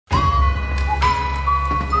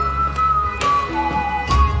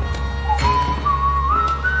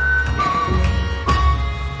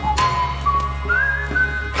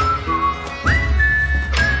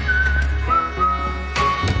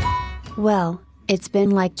Well, it's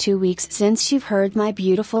been like 2 weeks since you've heard my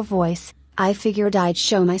beautiful voice. I figured I'd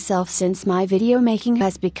show myself since my video making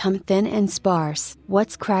has become thin and sparse.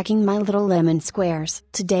 What's cracking, my little lemon squares?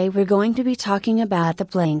 Today we're going to be talking about the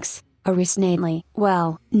Plinx, a recently,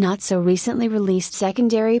 well, not so recently released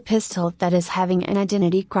secondary pistol that is having an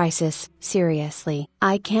identity crisis. Seriously,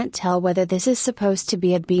 I can't tell whether this is supposed to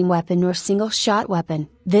be a beam weapon or single shot weapon.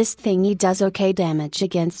 This thingy does okay damage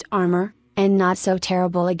against armor, and not so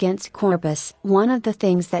terrible against corpus. One of the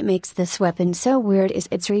things that makes this weapon so weird is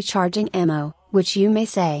its recharging ammo, which you may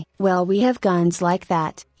say, well, we have guns like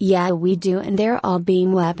that. Yeah, we do, and they're all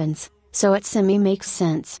beam weapons, so it makes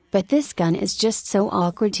sense. But this gun is just so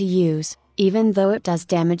awkward to use. Even though it does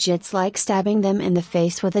damage, it's like stabbing them in the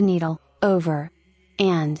face with a needle, over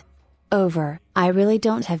and over. I really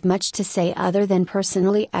don't have much to say other than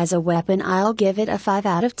personally as a weapon I'll give it a 5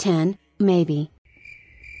 out of 10, maybe.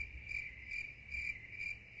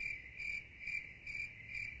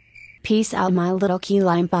 Peace out, my little key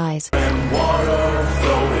lime pies. And water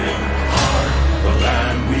flowing